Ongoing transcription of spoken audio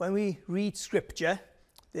When we read Scripture,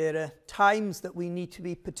 there are times that we need to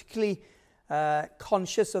be particularly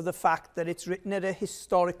conscious of the fact that it's written at a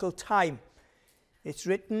historical time. It's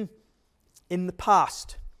written in the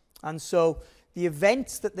past. And so the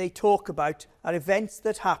events that they talk about are events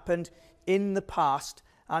that happened in the past,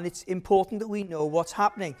 and it's important that we know what's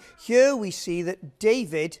happening. Here we see that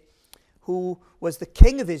David, who was the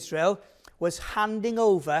king of Israel, was handing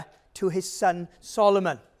over to his son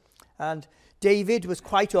Solomon. And David was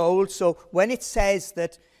quite old, so when it says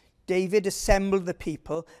that David assembled the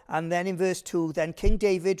people, and then in verse 2, then King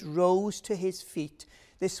David rose to his feet.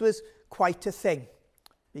 This was quite a thing,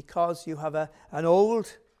 because you have an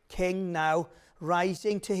old king now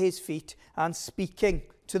rising to his feet and speaking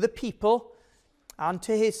to the people and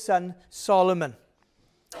to his son Solomon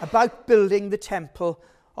about building the temple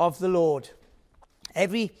of the Lord.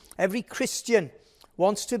 Every Christian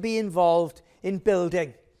wants to be involved in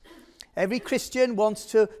building. Every Christian wants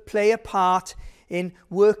to play a part in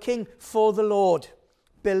working for the Lord,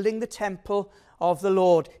 building the temple of the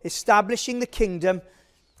Lord, establishing the kingdom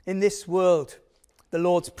in this world. The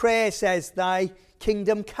Lord's Prayer says, "Thy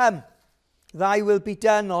kingdom come, thy will be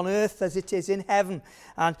done on earth as it is in heaven."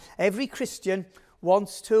 And every Christian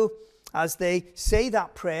wants to, as they say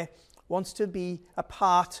that prayer, wants to be a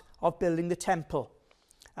part of building the temple.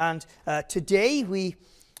 And today we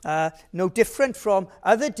no different from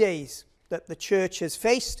other days that the church has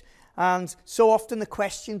faced. And so often the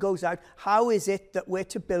question goes out, how is it that we're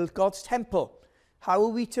to build God's temple? How are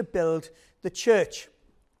we to build the church?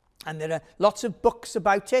 And there are lots of books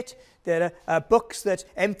about it. There are books that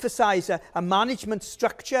emphasize a management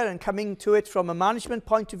structure and coming to it from a management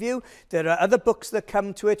point of view. There are other books that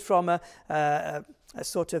come to it from a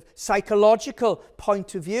sort of psychological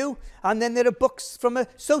point of view. And then there are books from a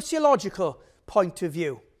sociological point of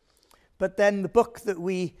view. But then the book that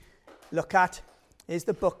we look at is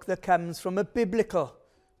the book that comes from a biblical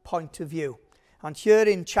point of view. And here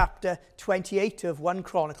in chapter 28 of 1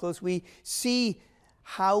 Chronicles, we see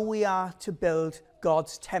how we are to build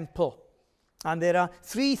God's temple. And there are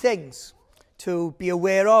three things to be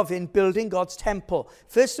aware of in building God's temple.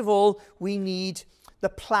 First of all, we need the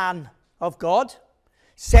plan of God.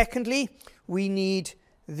 Secondly, we need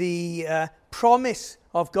the promise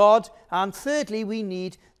of God. And thirdly, we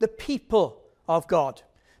need the people of God.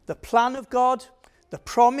 The plan of God, the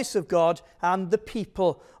promise of God, and the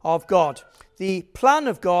people of God. The plan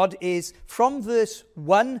of God is from verse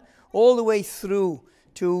 1 all the way through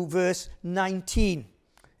to verse 19.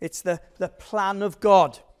 It's the plan of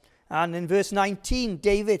God. And in verse 19,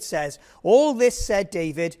 David says, "All this said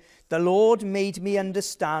David, the Lord made me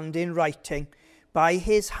understand in writing by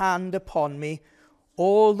his hand upon me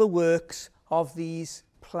all the works of these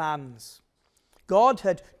plans." God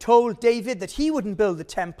had told David that he wouldn't build the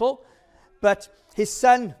temple, but his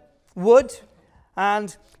son would,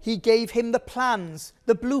 and he gave him the plans,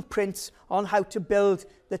 the blueprints on how to build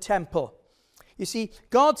the temple. You see,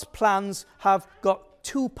 God's plans have got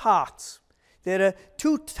two parts. There are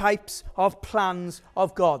two types of plans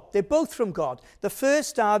of God. They're both from God. The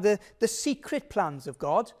first are the secret plans of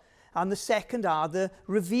God, and the second are the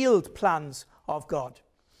revealed plans of God.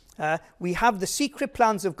 We have the secret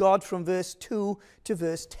plans of God from verse 2 to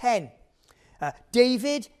verse 10.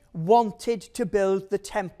 David wanted to build the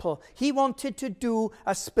temple. He wanted to do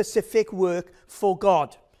a specific work for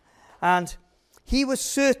God. And he was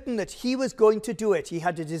certain that he was going to do it. He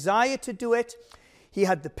had a desire to do it. He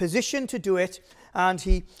had the position to do it. And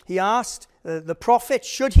he asked the prophet,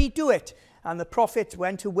 should he do it? And the prophet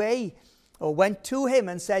went to him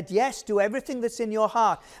and said, yes, do everything that's in your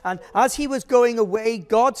heart. And as he was going away,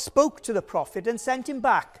 God spoke to the prophet and sent him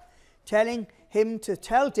back, telling him to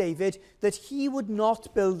tell David that he would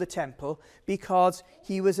not build the temple because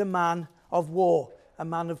he was a man of war, a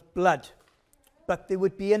man of blood. But there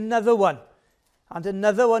would be another one, and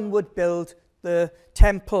another one would build the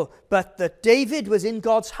temple. But that David was in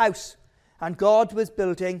God's house, and God was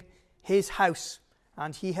building his house,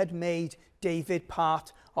 and he had made David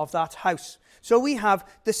part of that house. So we have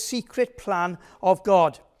the secret plan of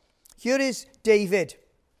God. Here is David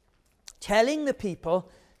telling the people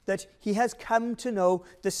that he has come to know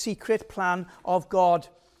the secret plan of God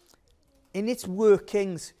in its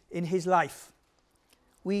workings in his life.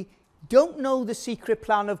 We don't know the secret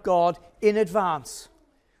plan of God in advance.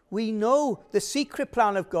 We know the secret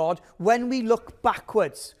plan of God when we look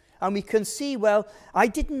backwards and we can see, well, I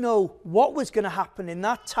didn't know what was going to happen in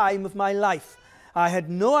that time of my life. I had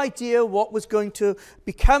no idea what was going to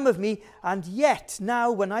become of me, and yet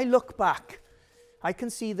now when I look back, I can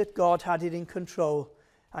see that God had it in control,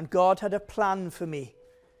 and God had a plan for me.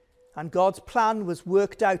 And God's plan was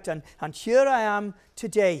worked out. And here I am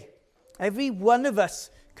today. Every one of us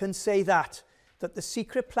can say that the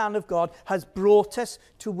secret plan of God has brought us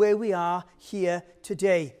to where we are here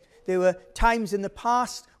today. There were times in the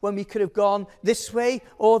past when we could have gone this way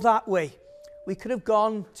or that way. We could have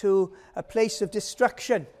gone to a place of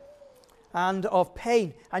destruction and of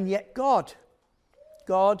pain. And yet God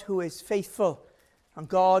who is faithful and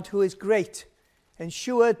God who is great,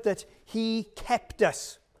 ensured that he kept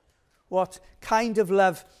us. What kind of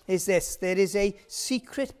love is this? There is a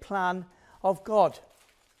secret plan of God.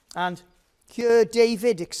 And here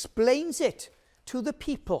David explains it to the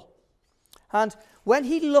people. And when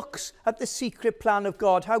he looks at the secret plan of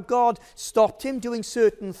God, how God stopped him doing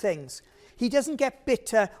certain things, he doesn't get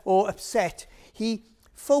bitter or upset. He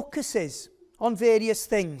focuses on various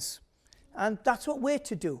things. And that's what we're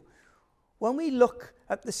to do. When we look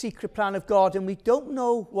at the secret plan of God and we don't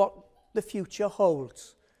know what the future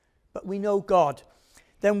holds, but we know God,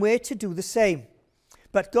 then we're to do the same.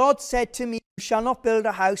 But God said to me, "You shall not build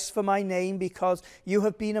a house for my name, because you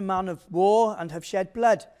have been a man of war and have shed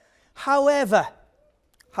blood. However,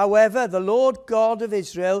 the Lord God of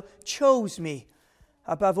Israel chose me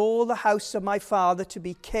above all the house of my father to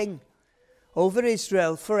be king over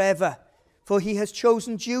Israel forever. For he has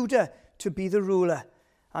chosen Judah to be the ruler,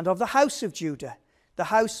 and of the house of Judah, the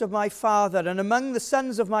house of my father, and among the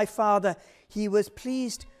sons of my father, he was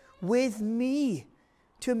pleased with me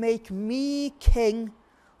to make me king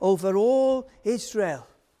over all Israel."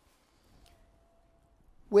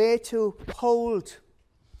 We're to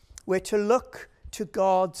look to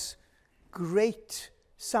God's great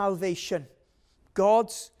salvation,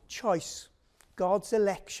 God's choice, God's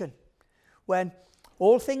election. When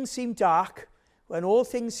all things seem dark, when all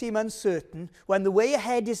things seem uncertain, when the way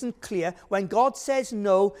ahead isn't clear, when God says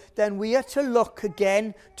no, then we are to look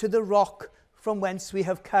again to the rock from whence we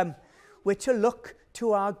have come. We're to look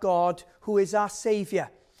to our God who is our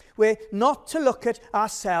Saviour. We're not to look at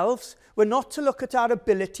ourselves. We're not to look at our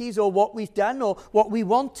abilities or what we've done or what we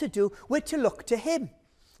want to do. We're to look to him.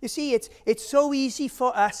 You see, it's so easy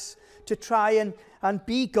for us to try and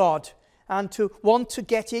be God and to want to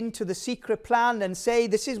get into the secret plan and say,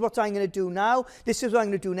 this is what I'm going to do now, this is what I'm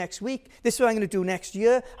going to do next week, this is what I'm going to do next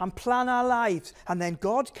year, and plan our lives. And then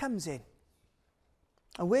God comes in.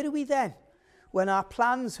 And where are we then? When our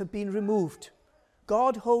plans have been removed.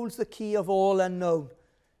 God holds the key of all unknown.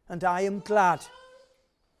 And I am glad.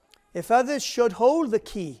 If others should hold the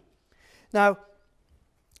key. Now,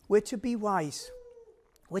 we're to be wise.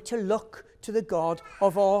 We're to look to the God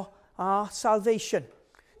of our salvation.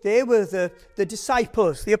 They were the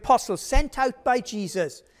disciples, the apostles, sent out by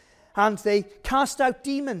Jesus. And they cast out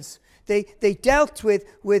demons. They dealt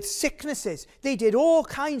with sicknesses. They did all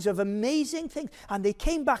kinds of amazing things. And they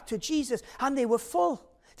came back to Jesus and they were full.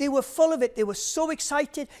 They were full of it. They were so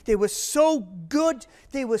excited. They were so good.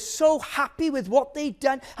 They were so happy with what they'd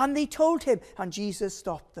done. And they told him. And Jesus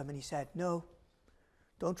stopped them and he said, "No,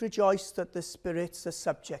 don't rejoice that the spirits are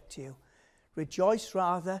subject to you. Rejoice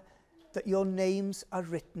rather that your names are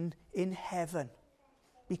written in heaven."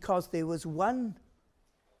 Because there was one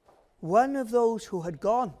of those who had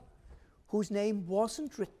gone whose name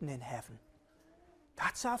wasn't written in heaven.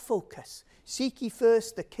 That's our focus. Seek ye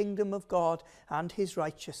first the kingdom of God and his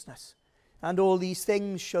righteousness, and all these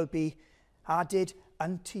things shall be added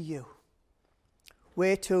unto you.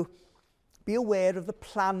 We're to be aware of the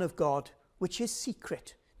plan of God, which is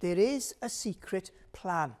secret. There is a secret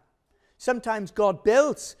plan. Sometimes God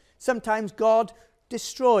builds, sometimes God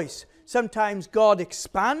destroys, sometimes God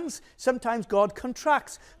expands, sometimes God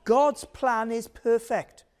contracts. God's plan is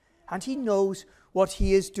perfect, and he knows what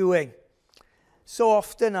he is doing. So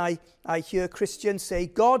often I hear Christians say,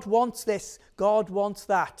 God wants this, God wants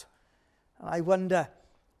that. And I wonder,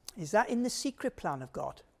 is that in the secret plan of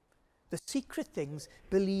God? The secret things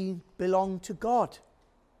belong to God.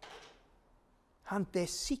 And they're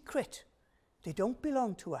secret. They don't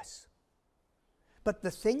belong to us. But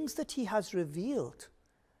the things that he has revealed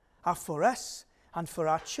are for us and for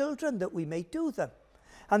our children, that we may do them.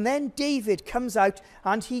 And then David comes out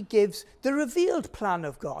and he gives the revealed plan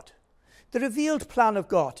of God. The revealed plan of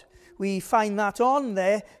God. We find that on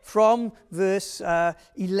there from verse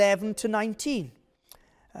 11 to 19.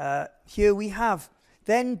 Here we have,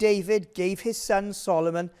 then David gave his son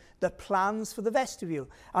Solomon the plans for the vestibule.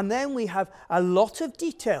 And then we have a lot of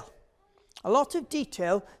detail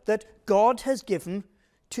that God has given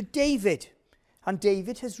to David. And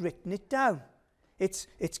David has written it down. It's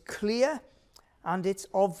clear and it's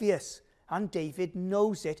obvious. And David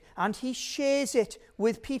knows it, and he shares it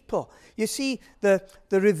with people. You see, the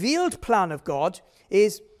revealed plan of God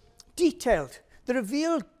is detailed. The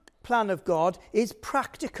revealed plan of God is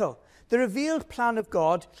practical. The revealed plan of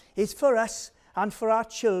God is for us and for our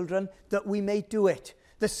children that we may do it.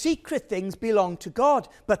 The secret things belong to God,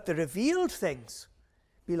 but the revealed things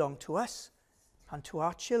belong to us and to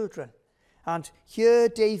our children. And here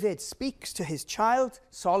David speaks to his child,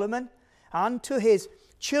 Solomon, and to his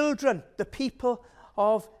children, the people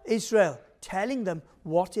of Israel, telling them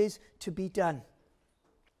what is to be done.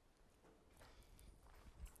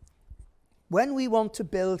 When we want to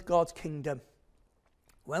build God's kingdom,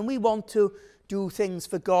 when we want to do things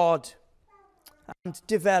for God and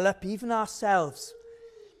develop even ourselves,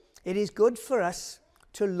 it is good for us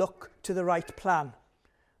to look to the right plan,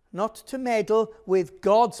 not to meddle with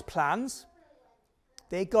God's plans.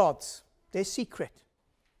 They're God's. They're secret.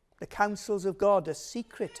 The counsels of God are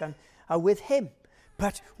secret and are with him.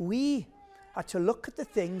 But we are to look at the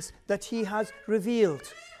things that he has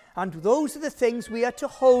revealed. And those are the things we are to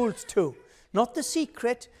hold to. Not the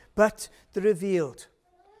secret, but the revealed.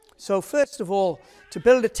 So first of all, to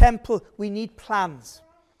build a temple, we need plans.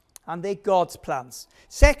 And they're God's plans.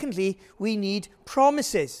 Secondly, we need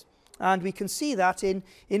promises. And we can see that in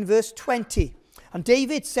verse 20. And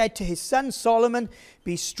David said to his son Solomon,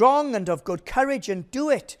 "Be strong and of good courage, and do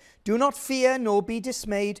it. Do not fear, nor be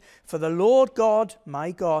dismayed, for the Lord God,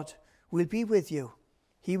 my God, will be with you.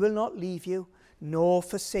 He will not leave you, nor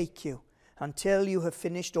forsake you, until you have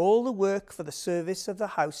finished all the work for the service of the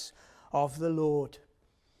house of the Lord."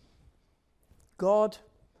 God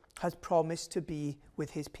has promised to be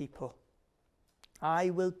with his people. I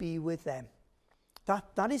will be with them.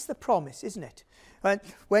 That is the promise, isn't it?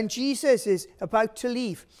 When Jesus is about to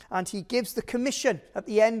leave and he gives the commission at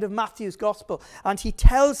the end of Matthew's gospel, and he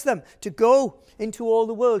tells them to go into all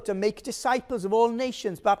the world to make disciples of all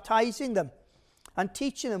nations, baptizing them and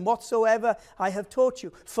teaching them whatsoever I have taught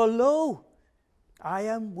you. For lo, I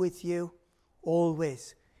am with you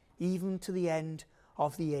always, even to the end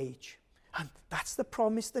of the age. And that's the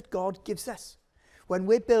promise that God gives us. When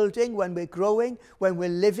we're building, when we're growing, when we're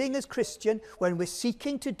living as Christian, when we're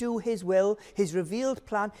seeking to do his will, his revealed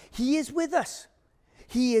plan, he is with us.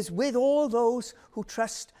 He is with all those who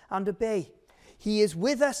trust and obey. He is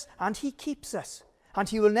with us and he keeps us. And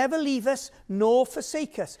he will never leave us nor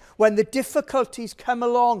forsake us. When the difficulties come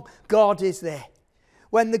along, God is there.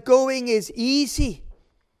 When the going is easy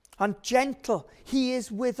and gentle, he is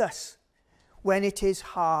with us. When it is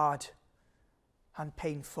hard and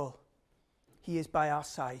painful, he is by our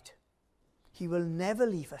side. He will never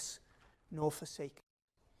leave us nor forsake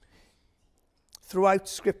us. Throughout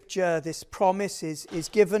Scripture, this promise is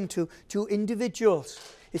given to individuals.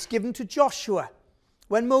 It's given to Joshua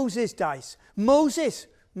when Moses dies. "Moses,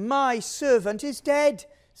 my servant, is dead,"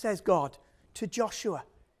 says God to Joshua.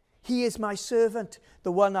 "He is my servant,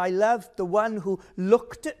 the one I loved, the one who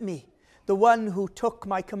looked at me, the one who took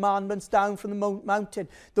my commandments down from the mountain,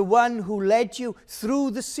 the one who led you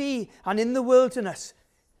through the sea and in the wilderness.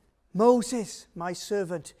 Moses, my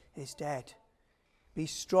servant, is dead. Be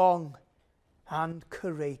strong and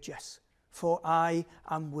courageous, for I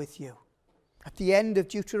am with you." At the end of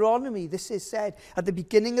Deuteronomy, this is said. At the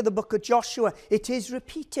beginning of the book of Joshua, it is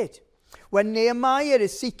repeated. When Nehemiah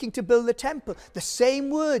is seeking to build the temple, the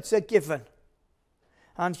same words are given.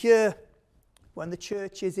 And here, when the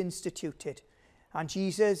church is instituted and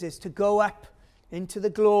Jesus is to go up into the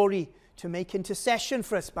glory to make intercession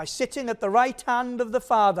for us by sitting at the right hand of the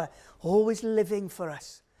Father, always living for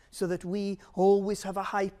us, so that we always have a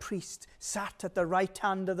high priest sat at the right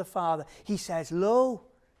hand of the Father. He says, "Lo,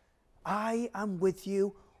 I am with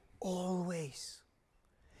you always."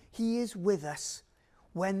 He is with us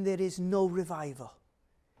when there is no revival.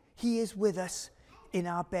 He is with us in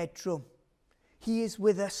our bedroom. He is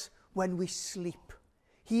with us when we sleep.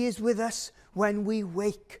 He is with us when we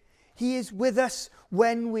wake. He is with us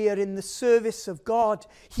when we are in the service of God.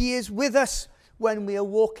 He is with us when we are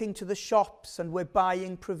walking to the shops and we're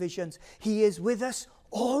buying provisions. He is with us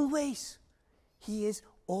always. He is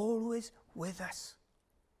always with us.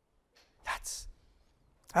 That's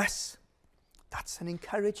us. That's an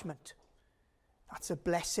encouragement. That's a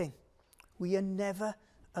blessing. We are never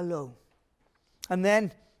alone. And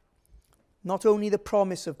then, not only the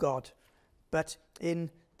promise of God, but in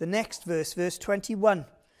the next verse, verse 21,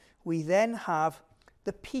 we then have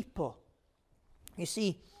the people. You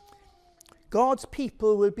see, God's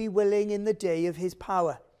people will be willing in the day of his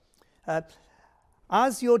power.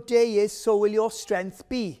 As your day is, so will your strength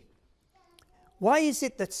be. Why is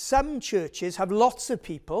it that some churches have lots of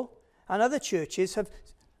people and other churches have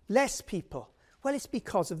less people? Well, it's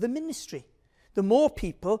because of the ministry. The more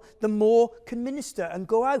people, the more can minister and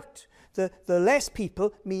go out. The less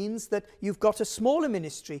people means that you've got a smaller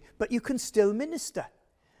ministry, but you can still minister.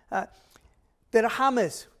 There are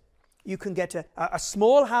hammers. You can get a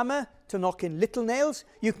small hammer to knock in little nails.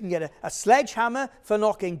 You can get a sledgehammer for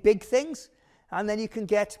knocking big things. And then you can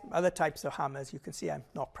get other types of hammers. You can see I'm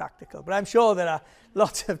not practical, but I'm sure there are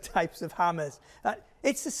lots of types of hammers.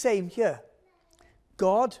 It's the same here.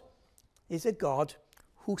 God is a God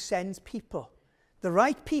who sends people. The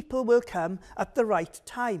right people will come at the right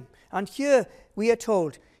time. And here we are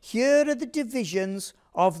told, here are the divisions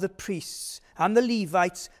of the priests and the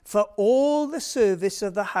Levites for all the service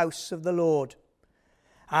of the house of the Lord.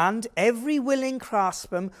 And every willing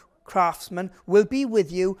craftsman will be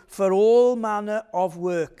with you for all manner of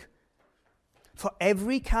work. For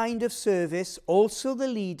every kind of service, also the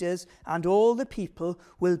leaders and all the people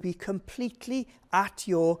will be completely at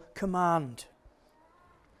your command.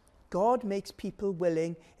 God makes people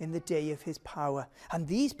willing in the day of his power. And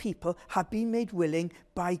these people have been made willing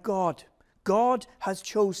by God. God has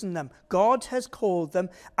chosen them. God has called them,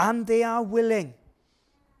 and they are willing.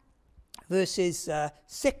 Verses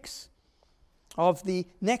 6 of the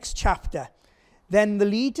next chapter. Then the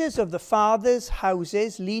leaders of the fathers'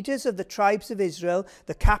 houses, leaders of the tribes of Israel,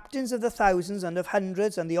 the captains of the thousands and of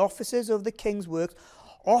hundreds, and the officers of the king's works,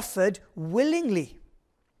 offered willingly.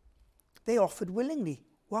 They offered willingly.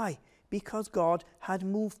 Why? Because God had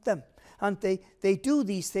moved them. And they do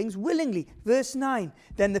these things willingly. Verse 9,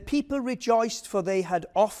 then the people rejoiced, for they had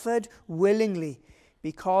offered willingly,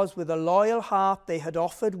 because with a loyal heart they had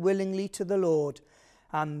offered willingly to the Lord.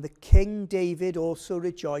 And the King David also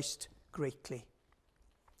rejoiced greatly.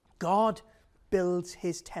 God builds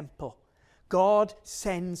his temple. God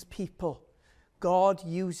sends people. God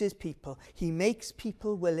uses people. He makes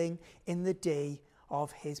people willing in the day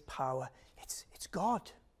of his power. It's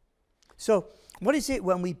God. So what is it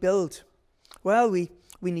when we build? Well, we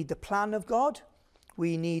need the plan of God.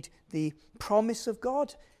 We need the promise of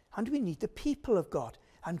God. And we need the people of God.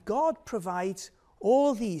 And God provides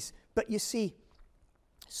all these. But you see,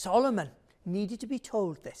 Solomon needed to be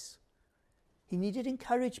told this. He needed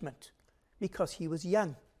encouragement because he was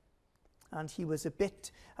young and he was a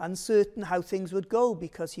bit uncertain how things would go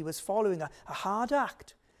because he was following a hard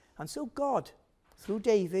act. And so God, through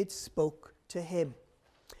David, spoke to him.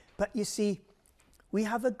 But you see, we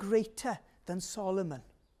have a greater than Solomon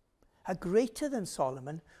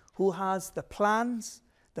who has the plans,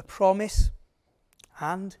 the promise,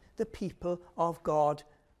 and the people of God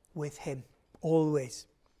with him always.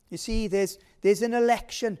 You see, there's an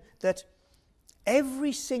election that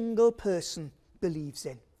every single person believes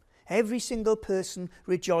in. Every single person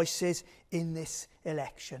rejoices in this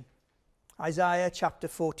election. Isaiah chapter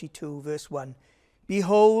 42, verse 1.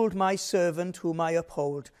 Behold my servant whom I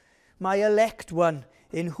uphold, my elect one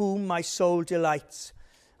in whom my soul delights.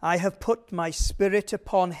 I have put my spirit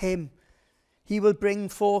upon him. He will bring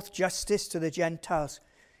forth justice to the Gentiles.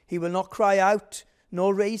 He will not cry out,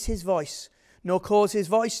 nor raise his voice, nor cause his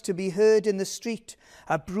voice to be heard in the street.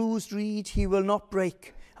 A bruised reed he will not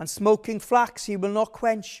break, and smoking flax he will not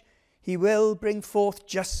quench. He will bring forth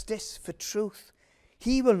justice for truth.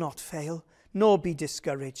 He will not fail, nor be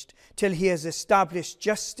discouraged, till he has established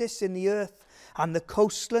justice in the earth, and the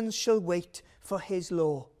coastlands shall wait for his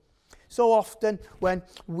law. So often when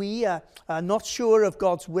we are not sure of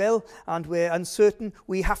God's will and we're uncertain,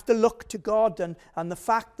 we have to look to God and the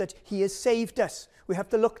fact that he has saved us. We have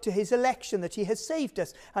to look to his election, that he has saved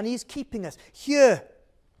us and he's keeping us. Here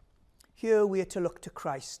we are to look to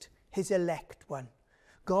Christ, his elect one.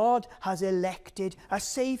 God has elected a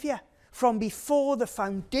Saviour from before the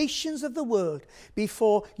foundations of the world,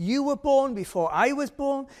 before you were born, before I was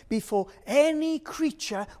born, before any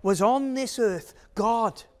creature was on this earth.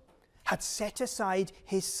 God had set aside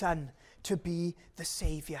his Son to be the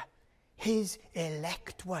Saviour, his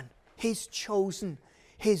elect one, his chosen,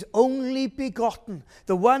 his only begotten,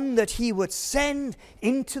 the one that he would send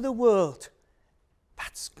into the world.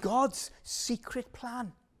 That's God's secret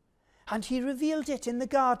plan. And he revealed it in the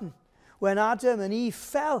garden. When Adam and Eve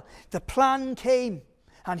fell, the plan came.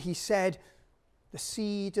 And he said, the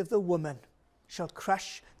seed of the woman shall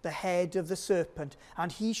crush the head of the serpent,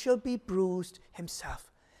 and he shall be bruised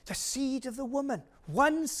himself. The seed of the woman,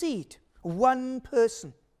 one seed, one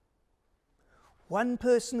person. One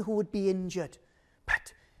person who would be injured,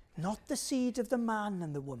 but not the seed of the man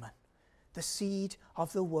and the woman, the seed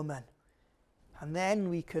of the woman. And then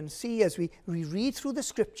we can see as we read through the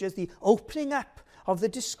scriptures, the opening up of the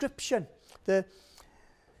description. The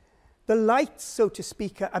lights, so to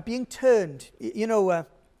speak, are being turned. You know,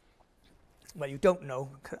 well, you don't know,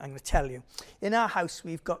 I'm going to tell you. In our house,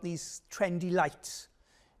 we've got these trendy lights.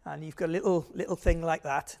 And you've got a little thing like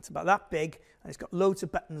that. It's about that big, and it's got loads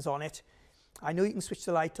of buttons on it. I know you can switch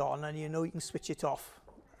the light on, and you know you can switch it off.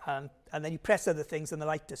 and then you press other things and the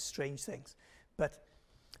light does strange things. But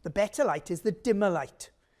the better light is the dimmer light,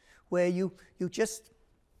 where you just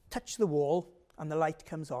touch the wall and the light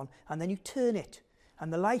comes on, and then you turn it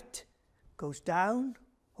and the light goes down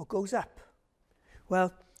or goes up.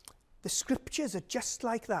 Well, the scriptures are just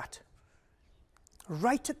like that.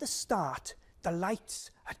 Right at the start, the lights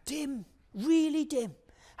are dim, really dim.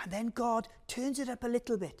 And then God turns it up a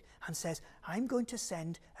little bit and says, I'm going to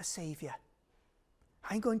send a saviour.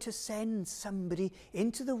 I'm going to send somebody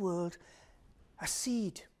into the world, a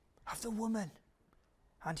seed of the woman.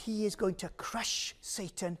 And he is going to crush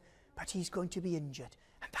Satan, but he's going to be injured.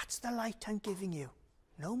 And that's the light I'm giving you.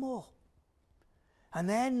 No more. And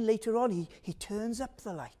then later on, he turns up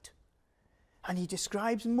the light. And he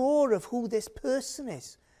describes more of who this person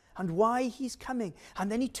is and why he's coming.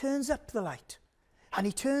 And then he turns up the light. And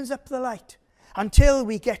he turns up the light until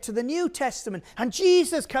we get to the New Testament. And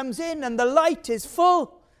Jesus comes in and the light is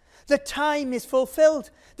full. The time is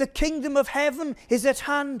fulfilled. The kingdom of heaven is at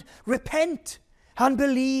hand. Repent and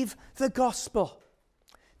believe the gospel.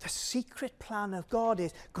 The secret plan of God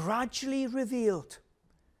is gradually revealed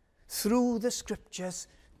through the scriptures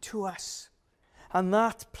to us. And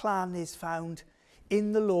that plan is found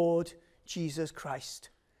in the Lord Jesus Christ,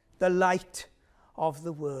 the light of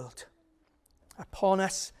the world. Upon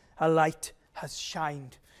us a light has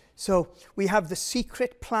shined. So we have the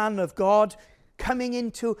secret plan of God coming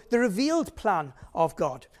into the revealed plan of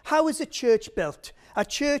God. How is a church built? A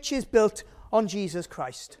church is built on Jesus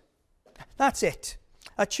Christ. That's it.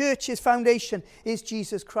 A church's foundation is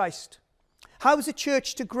Jesus Christ. How is a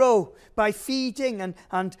church to grow? By feeding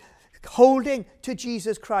and holding to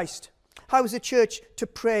Jesus Christ. How is a church to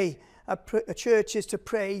pray? A church is to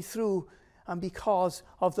pray through and because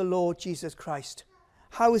of the Lord Jesus Christ.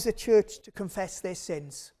 How is a church to confess their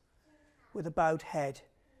sins? With a bowed head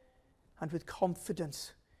and with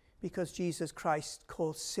confidence, because Jesus Christ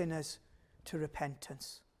calls sinners to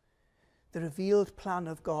repentance. The revealed plan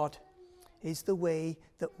of God is the way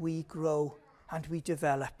that we grow and we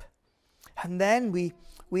develop. And then we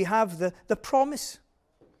have the promise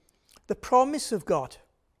of God.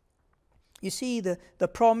 You see, the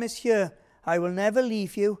promise here, I will never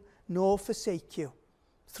leave you nor forsake you.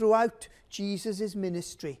 Throughout Jesus'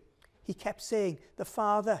 ministry, he kept saying, the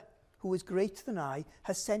Father who is greater than I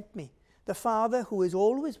has sent me. The Father who is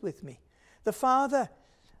always with me. The Father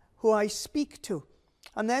who I speak to.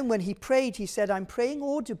 And then when he prayed, he said, I'm praying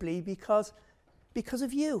audibly because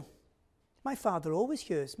of you. My Father always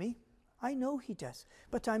hears me. I know he does.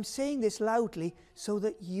 But I'm saying this loudly so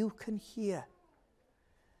that you can hear.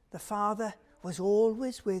 The Father was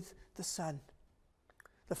always with the Son.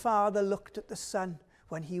 The Father looked at the Son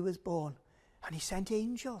when he was born, and he sent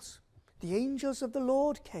angels. The angels of the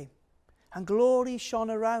Lord came, and glory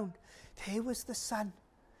shone around. There was the Son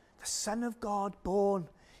of God born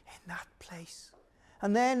in that place.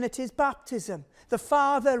 And then at his baptism, the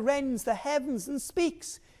Father rends the heavens and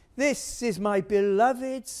speaks, this is my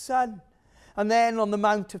beloved Son. And then on the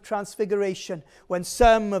Mount of Transfiguration, when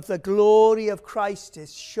some of the glory of Christ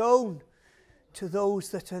is shown to those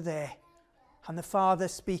that are there, and the Father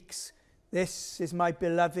speaks, this is my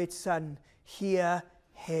beloved Son, hear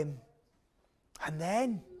him. And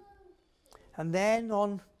then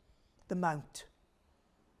on the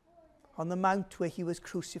mount where he was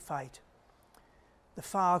crucified, the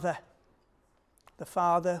Father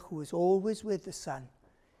who is always with the Son,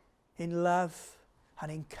 in love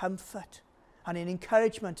and in comfort and in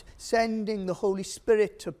encouragement, sending the Holy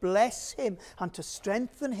Spirit to bless him and to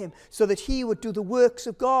strengthen him so that he would do the works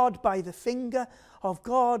of God by the finger of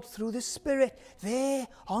God through the Spirit. There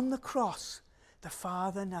on the cross, the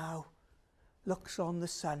Father now looks on the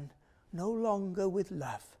Son, no longer with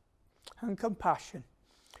love and compassion,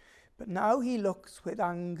 but now he looks with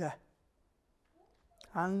anger.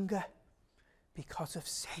 Anger because of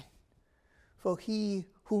sin. For he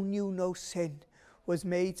who knew no sin was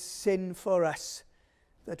made sin for us,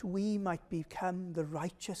 that we might become the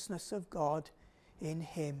righteousness of God in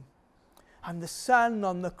him. And the Son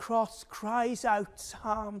on the cross cries out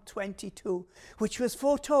Psalm 22, which was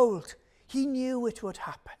foretold. He knew it would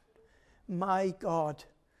happen. My God,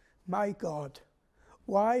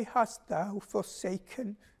 why hast thou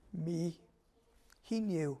forsaken me? He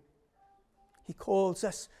knew. He calls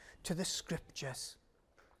us to the scriptures.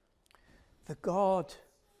 The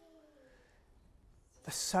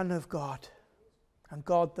Son of God, and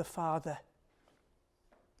God the Father,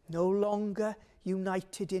 no longer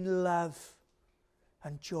united in love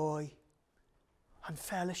and joy and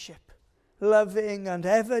fellowship, loving and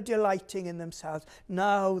ever delighting in themselves.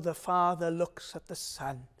 Now the Father looks at the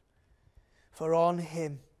Son, for on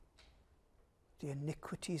him the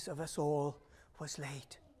iniquities of us all was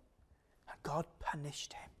laid. And God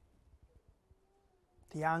punished him.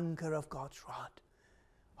 The anger of God's rod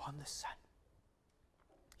on the Son.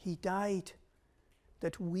 He died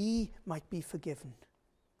that we might be forgiven.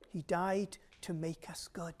 He died to make us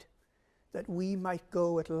good, that we might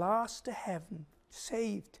go at last to heaven,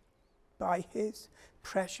 saved by his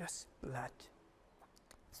precious blood.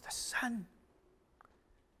 It's the Son.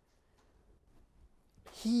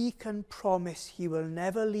 He can promise he will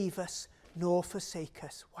never leave us nor forsake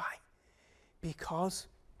us. Why? Because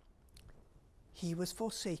he was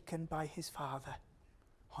forsaken by his Father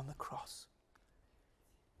on the cross.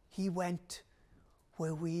 He went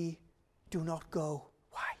where we do not go.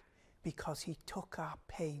 Why? Because he took our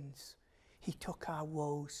pains. He took our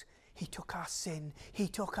woes. He took our sin. He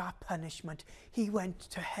took our punishment. He went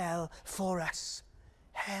to hell for us.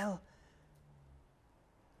 Hell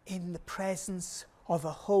in the presence of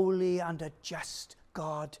a holy and a just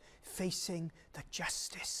God, facing the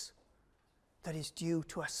justice that is due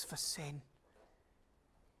to us for sin.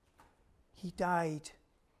 He died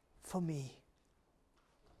for me.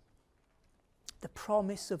 The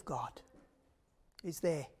promise of God is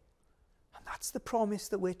there. And that's the promise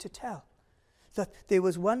that we're to tell. That there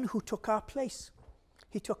was one who took our place.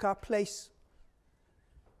 He took our place.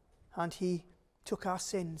 And he took our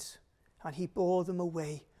sins. And he bore them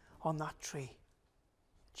away on that tree.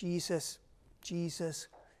 Jesus,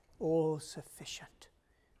 all sufficient.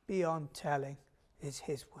 Beyond telling is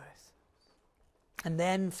his worth. And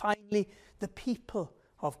then finally, the people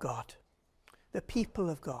of God. The people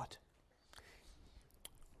of God.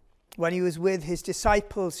 When he was with his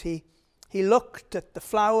disciples, he looked at the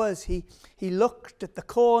flowers, he looked at the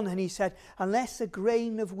corn, and he said, unless a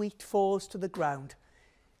grain of wheat falls to the ground,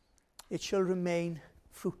 it shall remain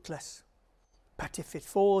fruitless. But if it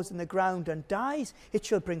falls in the ground and dies, it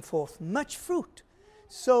shall bring forth much fruit.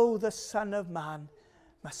 So the Son of Man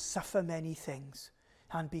must suffer many things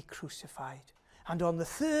and be crucified, and on the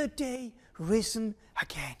third day risen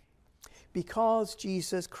again. Because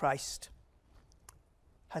Jesus Christ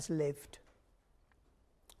has lived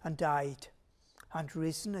and died and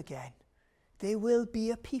risen again, there will be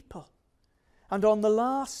a people. And on the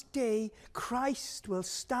last day, Christ will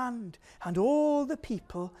stand, and all the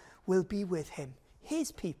people will be with him,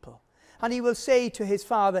 his people. And he will say to his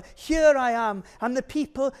Father, here I am, and the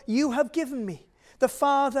people you have given me. The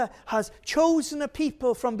Father has chosen a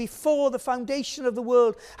people from before the foundation of the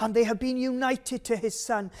world, and they have been united to his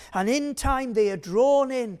Son. And in time they are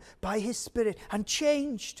drawn in by his Spirit and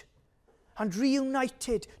changed and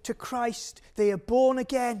reunited to Christ. They are born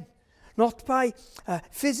again, not by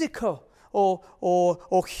physical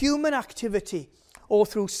or human activity or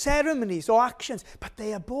through ceremonies or actions, but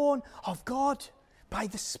they are born of God by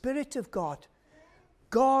the Spirit of God.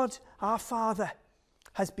 God, our Father,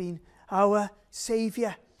 has been our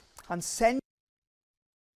Saviour and sent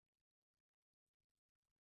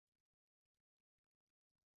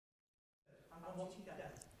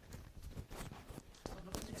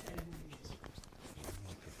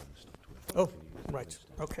Oh, right.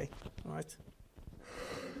 Okay. All right.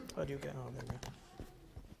 How do you get on there?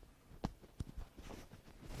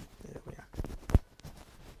 There we are.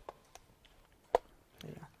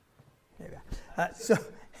 There we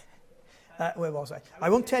are. Where was I? I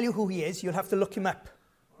won't tell you who he is. You'll have to look him up.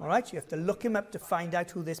 All right? You have to look him up to find out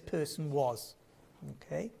who this person was.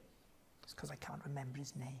 Okay? It's because I can't remember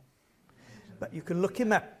his name. But you can look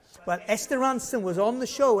him up. Well, Esther Ransom was on the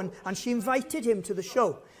show, and she invited him to the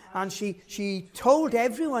show. And she told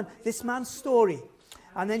everyone this man's story.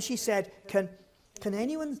 And then she said, can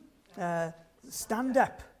anyone stand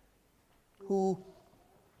up who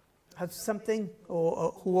have something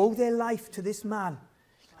or who owe their life to this man?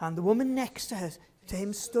 And the woman next to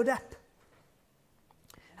him stood up.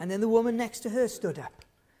 And then the woman next to her stood up.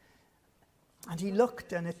 And he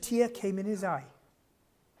looked, and a tear came in his eye.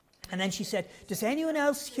 And then she said, does anyone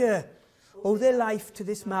else here owe their life to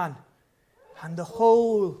this man? And the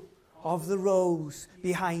whole of the rows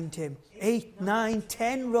behind him, 8, 9,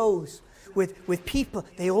 10 rows with people,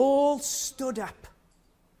 they all stood up.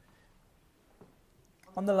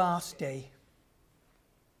 On the last day,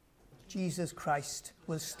 Jesus Christ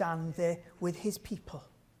will stand there with his people.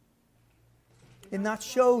 In that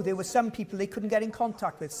show, there were some people they couldn't get in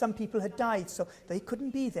contact with. Some people had died, so they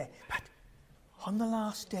couldn't be there. But on the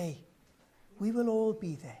last day, we will all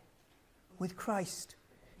be there with Christ.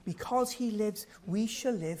 Because he lives, we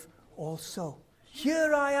shall live also.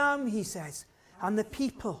 Here I am, he says, and the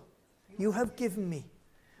people you have given me.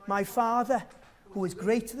 My Father, who is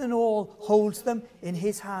greater than all, holds them in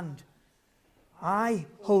his hand. I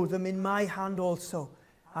hold them in my hand also.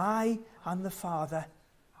 I and the Father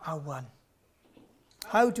are one.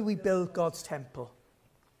 How do we build God's temple?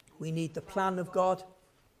 We need the plan of God,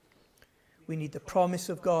 we need the promise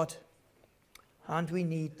of God, and we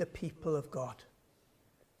need the people of God.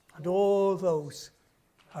 And all those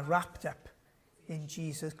are wrapped up in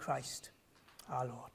Jesus Christ, our Lord.